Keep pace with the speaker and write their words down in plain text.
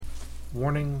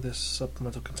Warning, this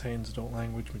supplemental contains adult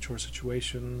language, mature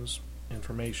situations,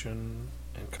 information,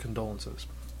 and condolences.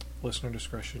 Listener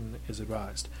discretion is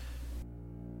advised.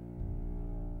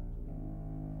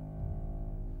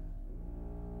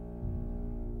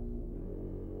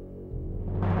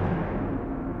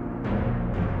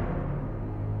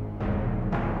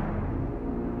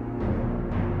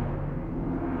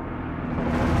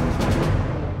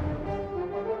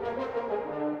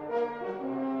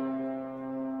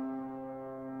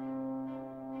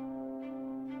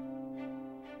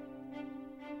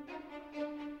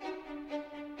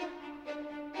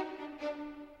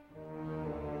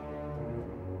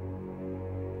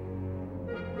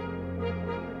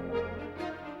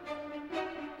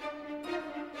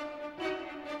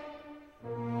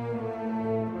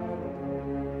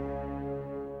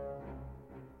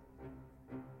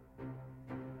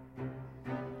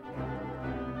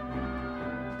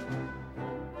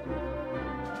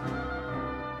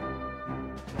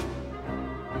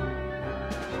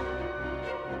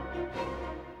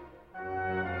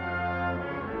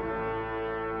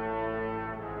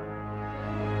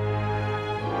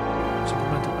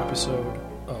 Episode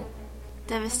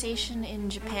Devastation in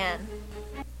Japan.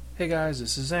 Hey guys,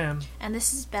 this is Zan. And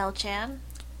this is Bell-chan.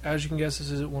 As you can guess,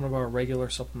 this isn't one of our regular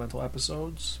supplemental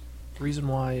episodes. The reason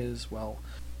why is, well,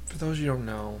 for those you don't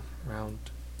know, around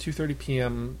 2:30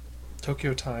 p.m.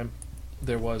 Tokyo time,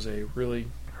 there was a really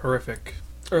horrific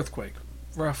earthquake,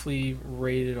 roughly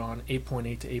rated on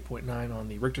 8.8 to 8.9 on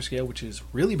the Richter scale, which is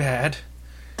really bad.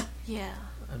 Yeah.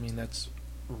 I mean, that's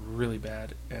really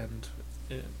bad, and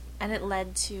it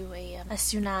led to a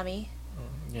tsunami.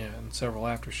 Yeah, and several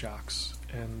aftershocks,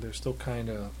 and they're still kind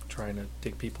of trying to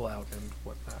dig people out and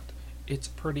whatnot. It's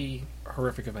a pretty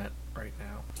horrific event right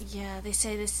now. Yeah, they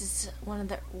say this is one of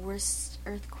the worst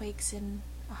earthquakes in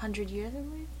 100 years, I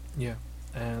believe. Yeah,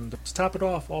 and to top it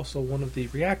off, also one of the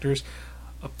reactors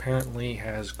apparently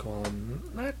has gone,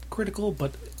 not critical,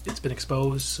 but it's been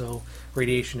exposed, so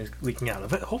radiation is leaking out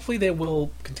of it. Hopefully they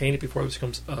will contain it before this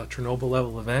becomes a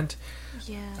Chernobyl-level event.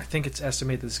 Yeah. I think it's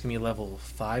estimated that this can be level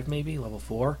 5, maybe, level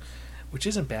 4, which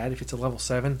isn't bad. If it's a level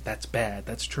 7, that's bad.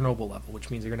 That's Chernobyl level, which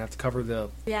means you're going to have to cover the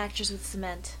reactors with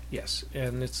cement. Yes,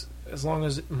 and it's, as long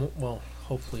as, well,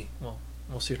 hopefully,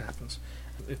 we'll see what happens.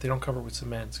 If they don't cover it with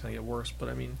cement, it's going to get worse, but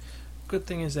I mean, good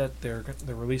thing is that they're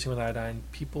releasing with iodine.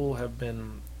 People have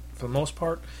been, for the most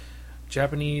part,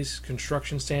 Japanese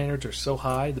construction standards are so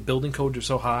high, the building codes are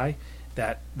so high,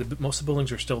 that most of the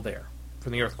buildings are still there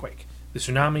from the earthquake. The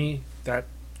tsunami, that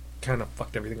kind of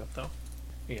fucked everything up, though.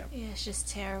 Yeah. Yeah, it's just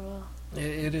terrible.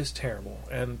 It is terrible,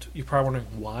 and you're probably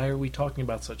wondering, why are we talking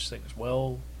about such things?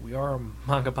 Well, we are a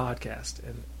manga podcast,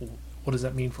 and what does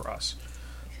that mean for us?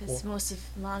 Because most of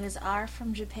mangas are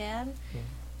from Japan,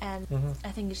 and I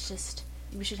think it's just,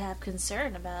 we should have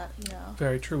concern about,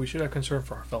 Very true. We should have concern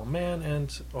for our fellow man,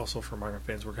 and also for manga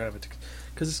fans. We're kind of,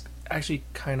 because it's actually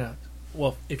kind of,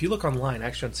 well, if you look online,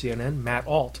 actually on CNN, Matt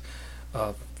Alt,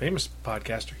 a famous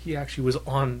podcaster, he actually was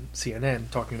on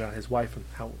CNN talking about his wife and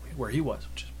where he was,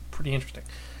 which is pretty interesting.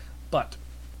 But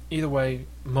either way,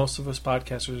 most of us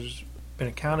podcasters been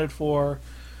accounted for.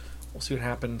 We'll see what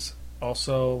happens.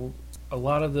 Also, a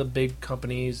lot of the big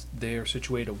companies, they're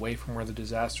situated away from where the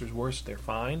disasters were, so they're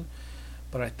fine.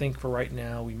 But I think for right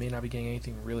now, we may not be getting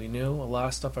anything really new. A lot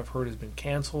of stuff I've heard has been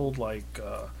canceled, like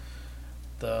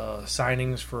the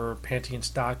signings for Panty and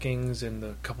Stockings and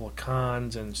the couple of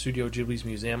cons, and Studio Ghibli's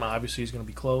museum obviously is going to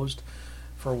be closed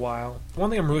for a while.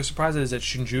 One thing I'm really surprised at is that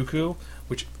Shinjuku,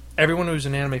 which everyone who's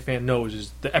an anime fan knows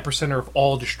is the epicenter of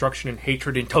all destruction and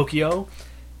hatred in Tokyo,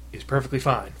 is perfectly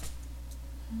fine.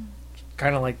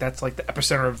 Kind of like that's like the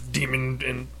epicenter of demon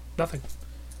and nothing.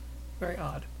 Very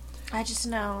odd. I just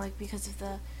know, like, because of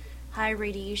the high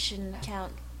radiation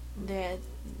count, they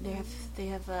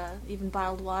have even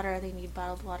bottled water. They need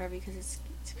bottled water because it's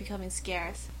becoming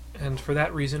scarce. And for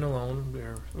that reason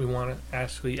alone, we want to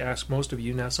actually ask most of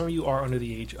you. Now, some of you are under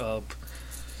the age of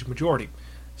majority,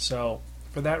 so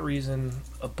for that reason,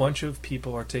 a bunch of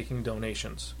people are taking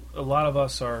donations. A lot of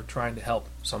us are trying to help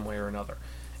some way or another,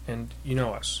 and you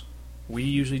know us. We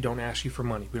usually don't ask you for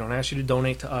money. We don't ask you to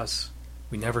donate to us.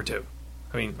 We never do.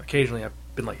 I mean, occasionally I've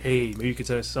been like, hey, maybe you could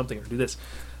send us something or do this.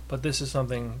 But this is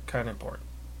something kind of important.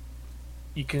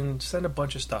 You can send a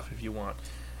bunch of stuff if you want.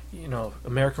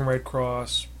 American Red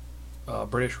Cross,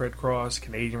 British Red Cross,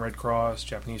 Canadian Red Cross,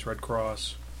 Japanese Red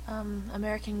Cross.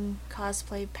 American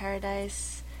Cosplay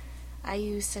Paradise,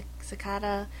 IU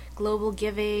Sakata, Global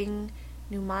Giving,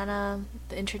 Numana,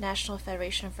 the International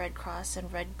Federation of Red Cross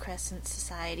and Red Crescent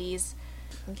Societies,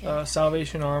 Okay.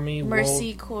 Salvation Army,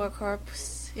 Mercy Corps,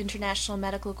 International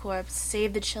Medical Corps,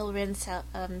 Save the Children,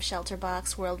 Shelter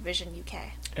Box, World Vision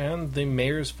UK. and the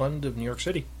Mayor's Fund of New York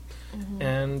City. Mm-hmm.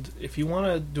 And if you want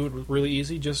to do it really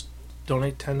easy, just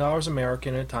donate $10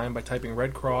 American at a time by typing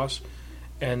Red Cross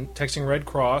and texting Red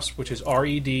Cross, which is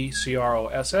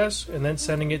REDCROSS, and then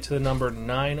sending it to the number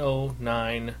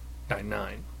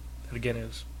 90999. That again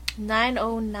is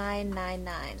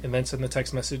 90999. and then send the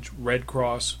text message Red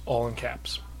Cross, all in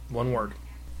caps, one word.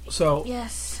 So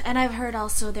Yes, and I've heard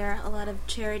also there are a lot of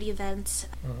charity events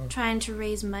trying to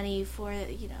raise money for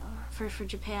for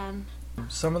Japan.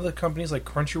 some of the companies like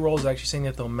Crunchyroll is actually saying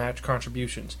that they'll match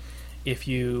contributions. If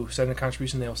you send a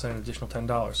contribution, they'll send an additional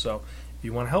 $10. So if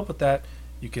you want to help with that,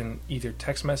 you can either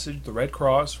text message the Red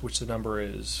Cross, which the number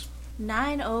is,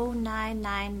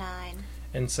 90999.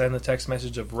 and send the text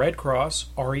message of Red Cross,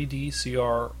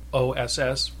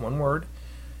 REDCROSS, one word.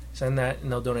 Send that,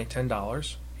 and they'll donate $10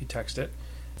 if you text it.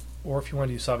 Or if you want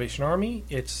to do Salvation Army,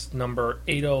 it's number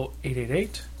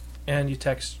 80888, and you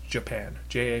text Japan,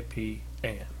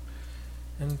 JAPAN.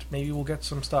 And maybe we'll get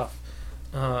some stuff.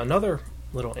 Another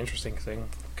little interesting thing,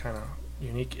 kind of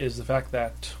unique, is the fact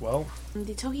that, well,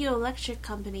 The Tokyo Electric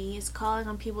Company is calling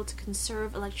on people to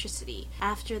conserve electricity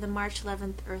after the March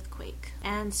 11th earthquake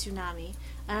and tsunami.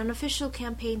 An unofficial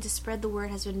campaign to spread the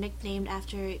word has been nicknamed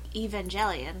after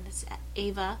Evangelion, it's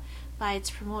Eva, by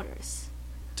its promoters.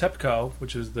 TEPCO,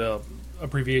 which is the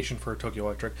abbreviation for Tokyo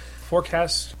Electric,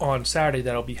 forecasts on Saturday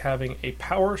that it'll be having a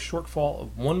power shortfall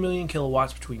of 1 million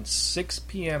kilowatts between 6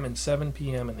 p.m. and 7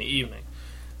 p.m. in the evening.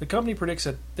 The company predicts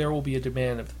that there will be a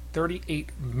demand of 38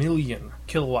 million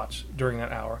kilowatts during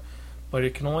that hour, but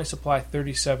it can only supply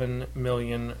 37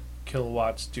 million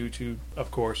kilowatts due to,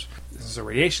 of course, this is a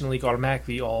radiation leak.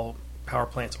 Automatically, all power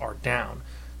plants are down.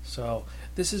 So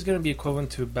this is going to be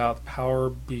equivalent to about power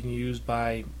being used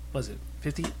by, was it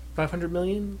 500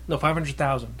 million? No,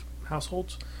 500,000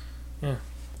 households. Yeah.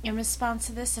 In response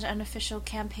to this, an unofficial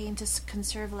campaign to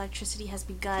conserve electricity has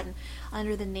begun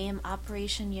under the name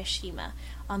Operation Yashima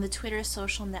on the Twitter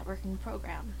social networking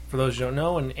program. For those who don't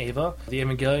know, in Eva, the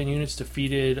Evangelion units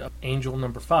defeated Angel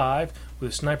Number 5 with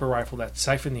a sniper rifle that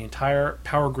siphoned the entire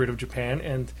power grid of Japan,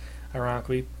 and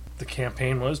ironically, the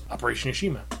campaign was Operation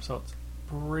Yashima. So it's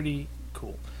pretty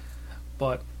cool.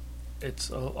 But it's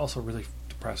also really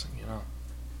depressing, you know.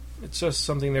 It's just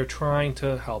something they're trying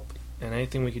to help, and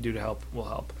anything we can do to help will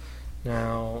help.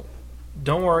 Now,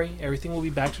 don't worry, everything will be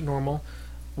back to normal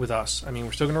with us. I mean,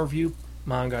 we're still going to review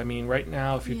manga. I mean, right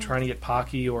now, if you're trying to get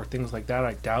Pocky or things like that,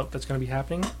 I doubt that's going to be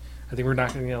happening. I think we're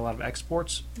not going to get a lot of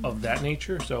exports of that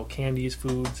nature, so candies,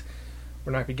 foods,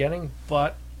 we're not going to be getting,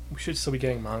 but we should still be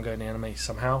getting manga and anime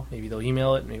somehow. Maybe they'll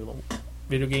email it, maybe they'll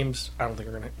video games. I don't think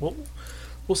we're going to.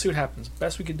 We'll see what happens.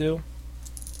 Best we could do.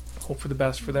 Hope for the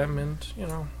best for them, and, you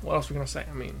know, what else are we going to say?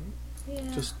 I mean,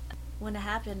 just... When it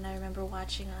happened, I remember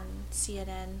watching on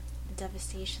CNN the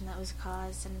devastation that was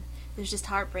caused, and it was just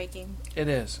heartbreaking. It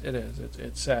is.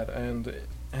 It's sad.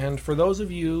 And for those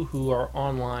of you who are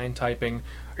online typing,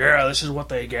 yeah, this is what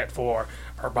they get for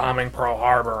bombing Pearl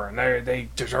Harbor, and they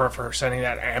deserve for sending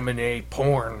that M&A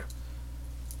porn.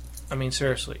 I mean,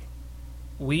 seriously.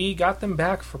 We got them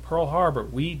back for Pearl Harbor.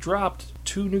 We dropped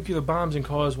 2 nuclear bombs and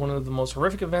caused one of the most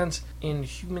horrific events in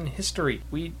human history.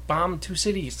 We bombed 2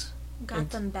 cities. Got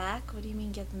them back? What do you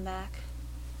mean get them back?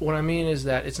 What I mean is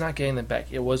that it's not getting them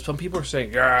back. It was, some people are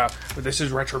saying, yeah, but this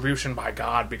is retribution by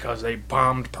God because they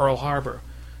bombed Pearl Harbor.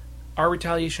 Our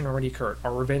retaliation already occurred.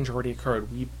 Our revenge already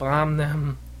occurred. We bombed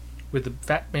them with the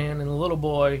fat man and the little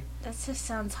boy. That just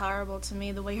sounds horrible to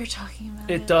me, the way you're talking about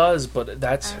it. It does, but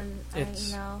that's...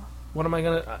 you know... What am I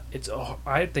gonna?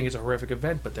 I think it's a horrific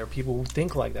event, but there are people who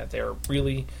think like that. They're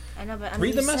really. I know, but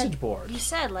read the message board. You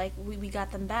said like we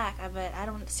got them back, but I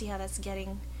don't see how that's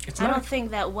getting. It's I not. don't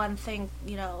think that one thing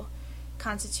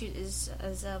constitutes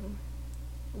as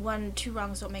 2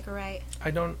 wrongs don't make a right.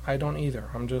 I don't either.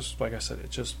 I'm just, like I said,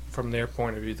 it's just from their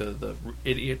point of view, the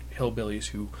idiot hillbillies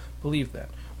who believe that.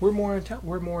 We're more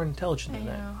intelligent than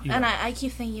that. And I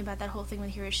keep thinking about that whole thing with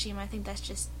Hiroshima. I think that's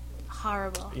just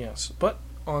horrible. Yes, but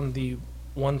on the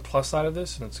one plus side of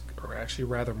this, and it's actually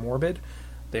rather morbid,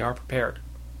 they are prepared.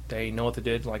 They know what they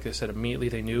did. Like I said, immediately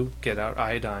they knew, get out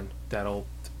iodine. The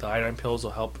iodine pills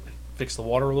will help fix the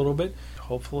water a little bit.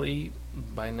 Hopefully,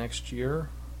 by next year,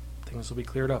 things will be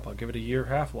cleared up. I'll give it a year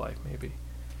half-life, maybe.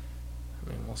 I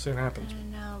mean, we'll see what happens. I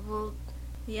don't know. Well,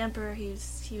 the Emperor, he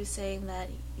was saying that,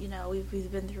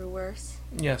 we've been through worse.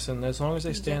 Yes, and as long as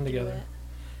they stand together.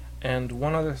 And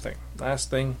one other thing.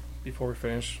 Last thing before we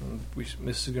finish.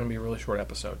 This is going to be a really short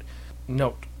episode.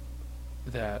 Note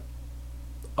that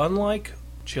unlike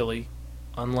Chile,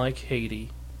 unlike Haiti,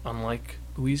 unlike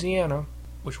Louisiana,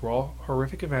 which were all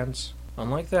horrific events,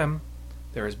 unlike them,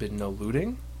 there has been no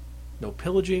looting, no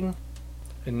pillaging,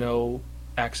 and no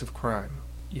acts of crime.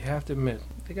 You have to admit,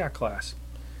 they got class.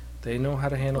 They know how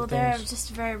to handle things. Well, they're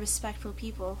just very respectful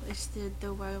people. It's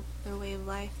their way of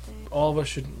life. All of us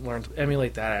should learn to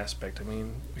emulate that aspect. I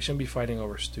mean, we shouldn't be fighting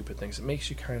over stupid things. It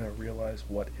makes you kind of realize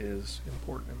what is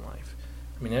important in life.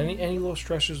 I mean, any little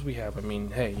stressors we have. I mean,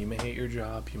 hey, you may hate your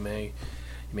job. You may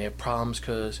have problems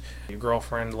because your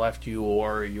girlfriend left you,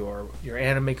 or your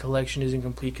anime collection isn't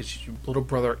complete because your little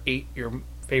brother ate your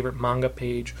favorite manga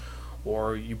page,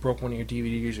 or you broke one of your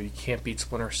DVDs, or you can't beat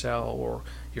Splinter Cell, or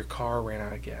your car ran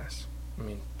out of gas. I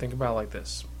mean, think about it like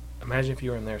this. Imagine if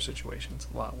you were in their situation. It's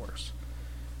a lot worse.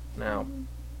 Now,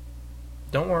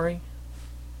 don't worry.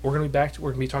 We're going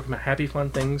to be talking about happy,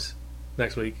 fun things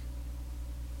next week.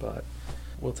 But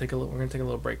we're going to take a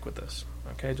little break with this.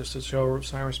 Okay, just to show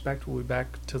sign respect, we'll be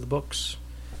back to the books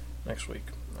next week.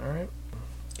 All right?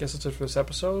 Guess that's it for this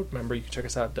episode. Remember, you can check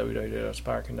us out at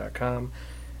www.spirekin.com.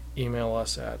 Email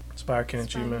us at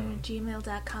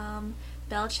spirekin@gmail.com.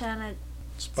 Belchan at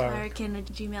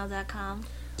spirekin@gmail.com.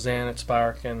 Zan at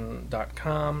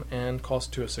spirekin.com. And call us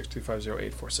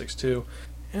 206-250-8462.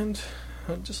 And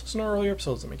just listen to our earlier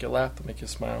episodes. They'll make you laugh. They'll make you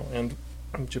smile. And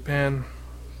in Japan,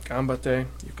 ganbatte.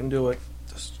 You can do it.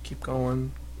 Just keep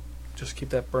going. Just keep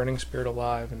that burning spirit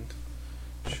alive and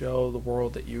show the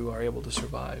world that you are able to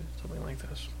survive something like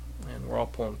this. And we're all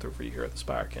pulling through for you here at the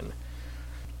Spirekin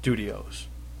Studios.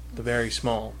 The very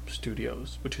small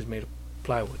studios, which is made of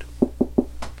plywood.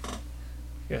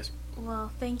 Yes.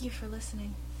 Well, thank you for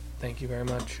listening. Thank you very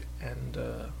much, and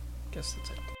guess that's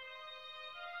it.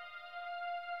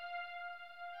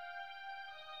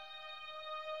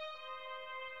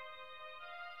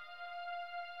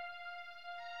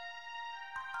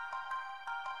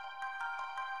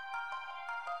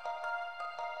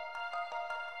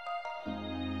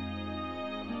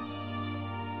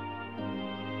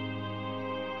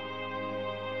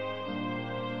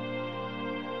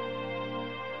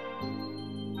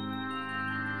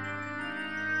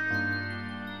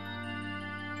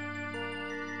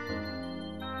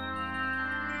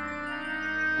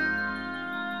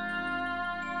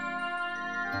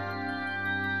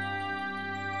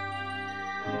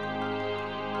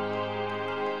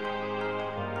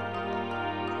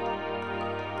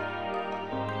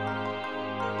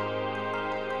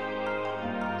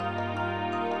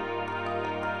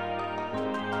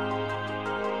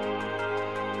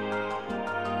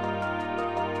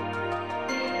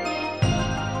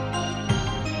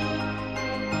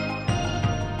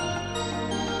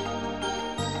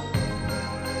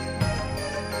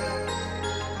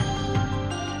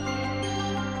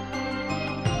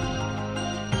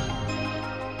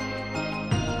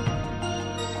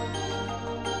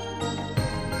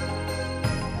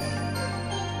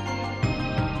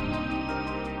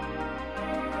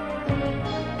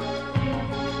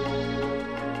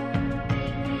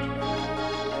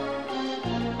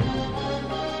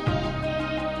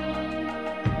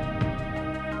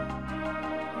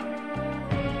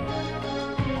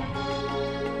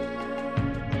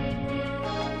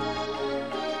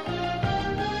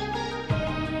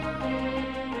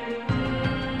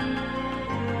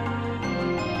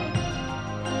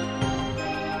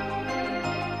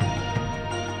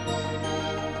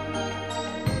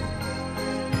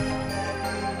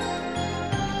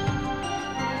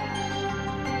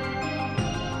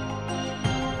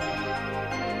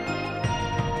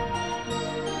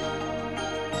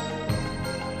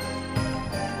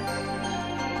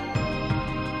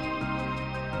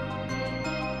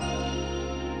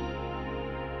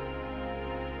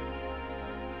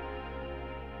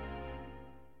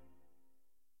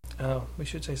 Oh, we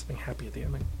should say something happy at the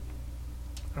ending.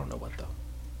 I don't know what, though.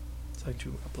 It's like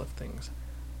to uplift things.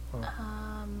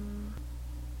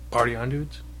 Party on,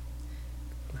 dudes?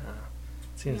 Nah.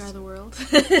 We are the world.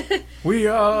 We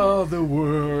are the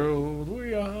world.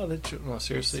 We are the... No,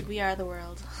 seriously. We are the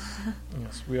world.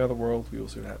 Yes, we are the world. We will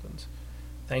see what happens.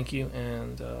 Thank you,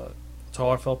 and to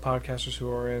all our fellow podcasters who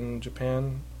are in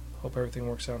Japan, hope everything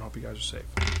works out and hope you guys are safe.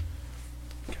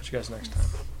 Catch you guys next time.